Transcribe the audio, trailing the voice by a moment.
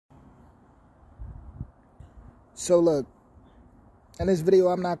So look, in this video,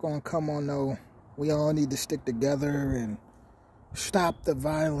 I'm not going to come on no, we all need to stick together and stop the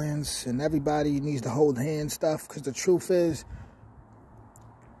violence and everybody needs to hold hands stuff. Because the truth is,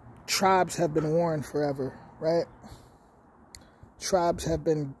 tribes have been warring forever, right? Tribes have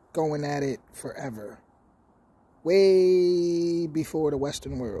been going at it forever. Way before the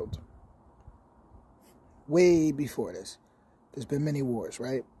Western world. Way before this. There's been many wars,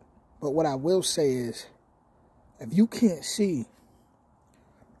 right? But what I will say is, if you can't see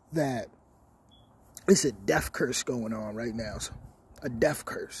that it's a death curse going on right now, a death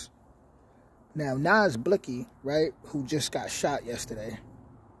curse. Now, Nas Blixky, right, who just got shot yesterday,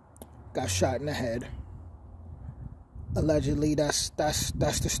 got shot in the head. Allegedly, that's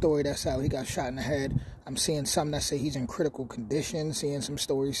the story that's out. He got shot in the head. I'm seeing some that say he's in critical condition. Seeing some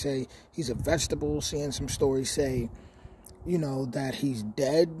stories say he's a vegetable. Seeing some stories say, you know, that he's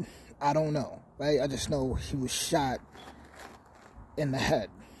dead. I don't know, right? I just know he was shot in the head.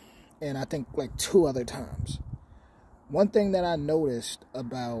 And I think like 2 other times. One thing that I noticed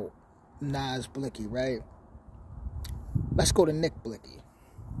about Nas Blixky, right? Let's go to Nick Blixky.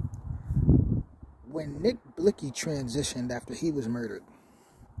 When Nick Blixky transitioned after he was murdered,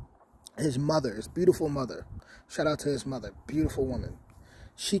 his mother, his beautiful mother, shout out to his mother, beautiful woman,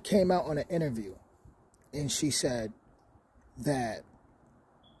 she came out on an interview and she said that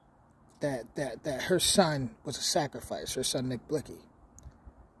her son was a sacrifice, her son Nick Blixky.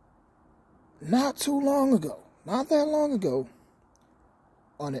 Not too long ago, not that long ago,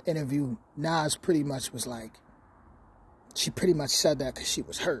 on an interview, Nas pretty much was like, she pretty much said that because she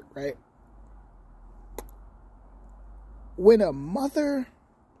was hurt, right? When a mother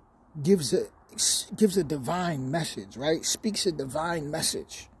gives a divine message, right? Speaks a divine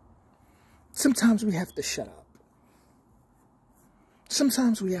message. Sometimes we have to shut up.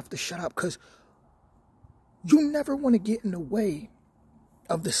 Sometimes we have to shut up because you never want to get in the way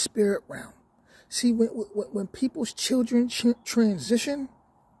of the spirit realm. See, when people's children transition,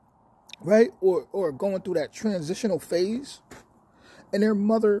 right, or going through that transitional phase, and their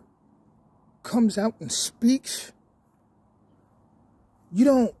mother comes out and speaks, you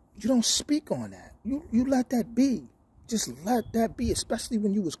don't speak on that. You let that be. Just let that be, especially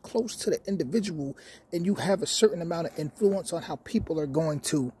when you was close to the individual and you have a certain amount of influence on how people are going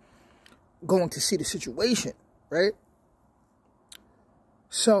to see the situation, right?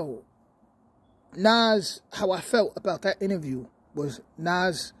 So, Nas, how I felt about that interview was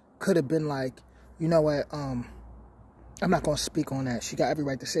Nas could have been like, you know what, I'm not going to speak on that. She got every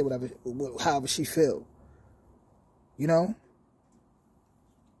right to say whatever, however she feel, you know?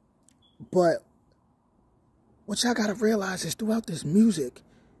 But what y'all got to realize is throughout this music,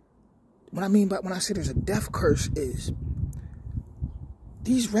 what I mean by when I say there's a death curse is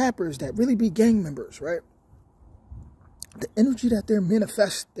these rappers that really be gang members, right? The energy that they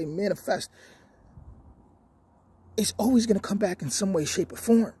manifest, it's always going to come back in some way, shape, or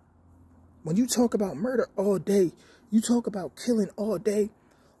form. When you talk about murder all day, you talk about killing all day,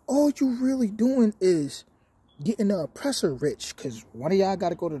 all you really doing is getting the oppressor rich, because one of y'all got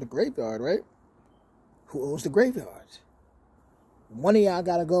to go to the graveyard, right? Who owns the graveyards? One of y'all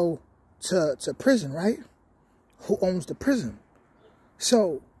got to go to prison, right? Who owns the prison?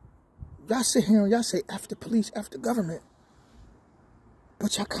 So, y'all sit here and y'all say, F the police, F the government,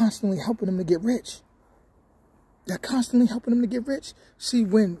 but y'all constantly helping them to get rich. Y'all constantly helping them to get rich. See,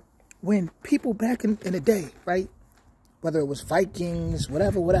 when people back in the day, right, whether it was Vikings,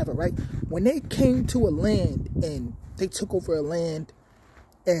 whatever, right, when they came to a land and they took over a land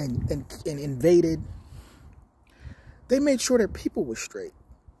and invaded, they made sure their people were straight,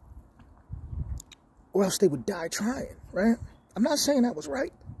 or else they would die trying, right? I'm not saying that was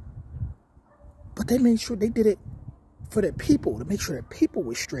right, but they made sure they did it for their people, to make sure their people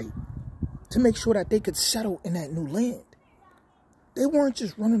were straight, to make sure that they could settle in that new land. They weren't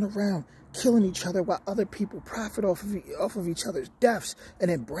just running around killing each other while other people profit off of each other's deaths and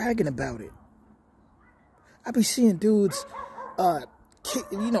then bragging about it. I be seeing dudes,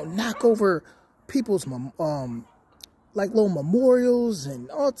 knock over people's like little memorials and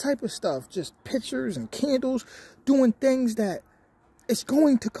all type of stuff, just pictures and candles, doing things that it's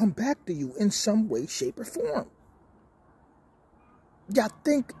going to come back to you in some way, shape, or form. Y'all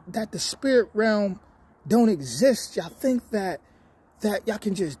think that the spirit realm don't exist. Y'all think that y'all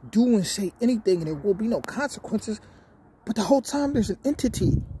can just do and say anything and there will be no consequences. But the whole time there's an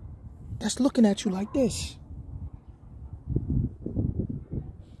entity that's looking at you like this.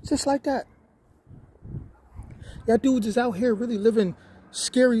 Just like that. Y'all dudes is out here really living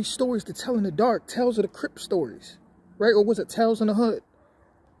scary stories to tell in the dark. Tales of the Crypt stories. Right? Or was it Tales in the Hood?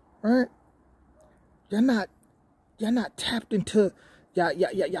 Right? You're not Y'all not tapped into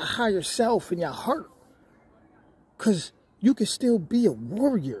your higher self and your heart. Because you can still be a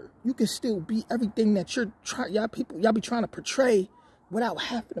warrior. You can still be everything that y'all be trying to portray without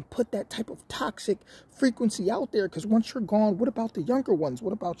having to put that type of toxic frequency out there. Because once you're gone, what about the younger ones?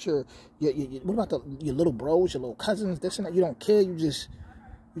 What about your little bros, your little cousins, this and that? You don't care. You just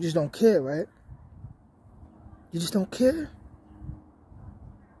don't care, right? You just don't care,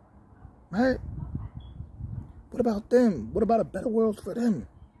 right? What about them? What about a better world for them?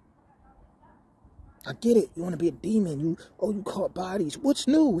 I get it. You want to be a demon. You caught bodies. What's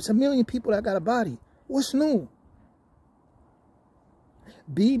new? It's a million people that got a body. What's new?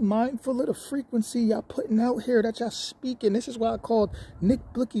 Be mindful of the frequency y'all putting out here, that y'all speaking. This is why I called Nick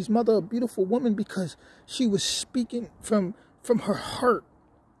Blixkys' mother a beautiful woman, because she was speaking from her heart,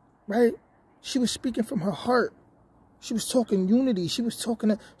 right? She was speaking from her heart. She was talking unity. She was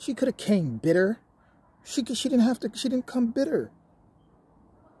talking. She could have came bitter. She didn't come bitter.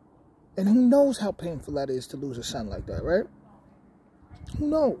 And who knows how painful that is to lose a son like that, right? Who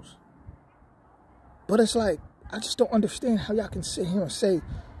knows? But it's like, I just don't understand how y'all can sit here and say,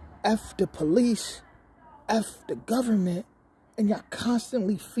 F the police, F the government, and y'all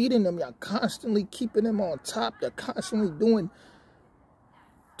constantly feeding them. Y'all constantly keeping them on top. They're constantly doing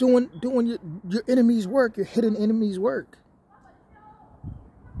your enemy's work, your hidden enemy's work.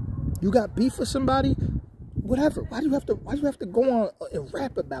 You got beef with somebody? Whatever. Why do you have to go on and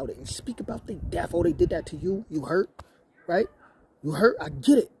rap about it and speak about their death? Oh, they did that to you. You hurt, right? You hurt. I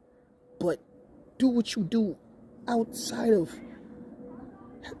get it, but do what you do outside of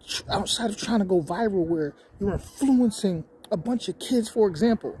trying to go viral, where you're influencing a bunch of kids. For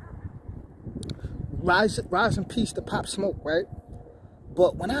example, rise in peace to Pop Smoke, right?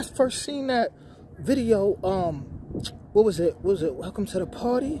 But when I first seen that video, what was it? Was it Welcome to the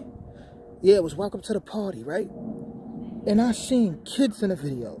Party? Yeah, it was Welcome to the Party, right? And I seen kids in the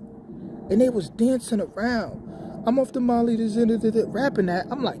video, and they was dancing around. I'm off the Molly, rapping that.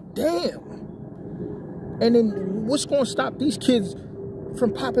 I'm like, damn. And then what's going to stop these kids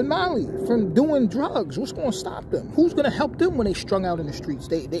from popping Molly, from doing drugs? What's going to stop them? Who's going to help them when they strung out in the streets?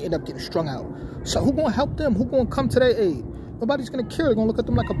 They end up getting strung out. So who going to help them? Who going to come to their aid? Nobody's going to care. They're going to look at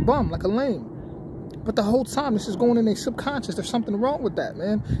them like a bum, like a lame. But the whole time, this is going in their subconscious. There's something wrong with that,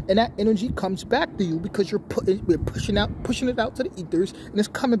 man. And that energy comes back to you because we're pushing it out to the ethers, and it's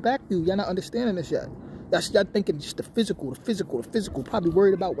coming back to you. Y'all not understanding this yet. Y'all thinking just the physical. Probably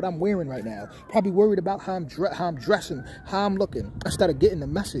worried about what I'm wearing right now. Probably worried about how I'm dressing, how I'm looking, instead of getting the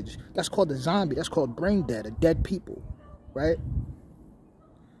message. That's called the zombie. That's called brain dead, a dead people, right?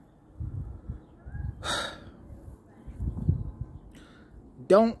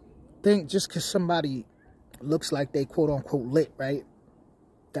 Don't think just because somebody looks like they quote-unquote lit, right,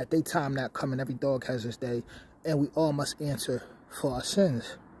 that they time not coming. Every dog has his day, and we all must answer for our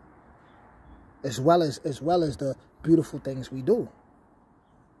sins, as well as the beautiful things we do.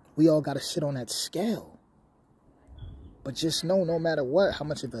 We all got to sit on that scale. But just know, no matter what, how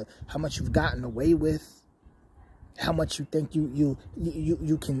much you've gotten away with, how much you think you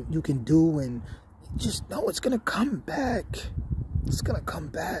can do, and just know it's gonna come back. It's gonna come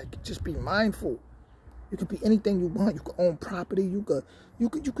back. Just be mindful. You could be anything you want. You could own property. You could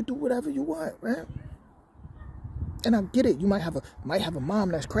do whatever you want, right? And I get it. You might have a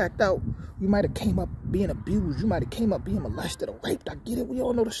mom that's cracked out. You might have came up being abused. You might have came up being molested or raped. I get it. We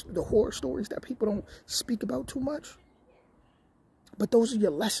all know the horror stories that people don't speak about too much. But those are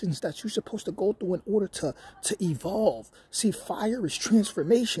your lessons that you're supposed to go through in order to evolve. See, fire is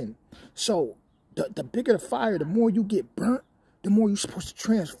transformation. So the bigger the fire, the more you get burnt, the more you're supposed to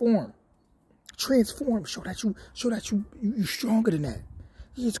transform. Transform, show that you're stronger than that.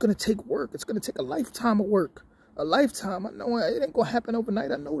 Yeah, it's gonna take work. It's gonna take a lifetime of work. A lifetime. I know it ain't gonna happen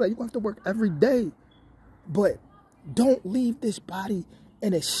overnight. I know that. You're gonna have to work every day. But don't leave this body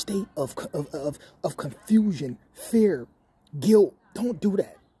in a state of confusion, fear, guilt. Don't do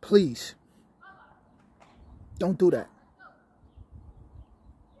that. Please. Don't do that.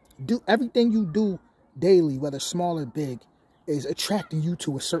 Do everything you do daily, whether small or big, is attracting you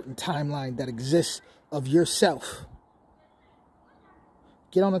to a certain timeline that exists of yourself.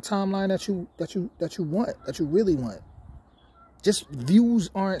 Get on a timeline that you want, that you really want. Just views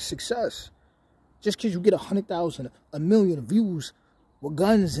aren't success. Just because you get 100,000, 1 million views with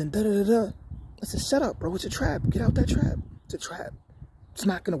guns and da-da-da-da, it's a setup, bro. It's a trap. Get out that trap. It's a trap. It's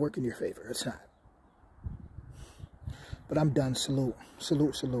not going to work in your favor. It's not. But I'm done. Salute.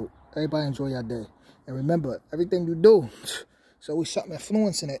 Salute, salute. Everybody enjoy your day. And remember, everything you do, there's always something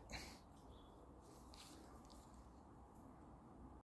influencing it.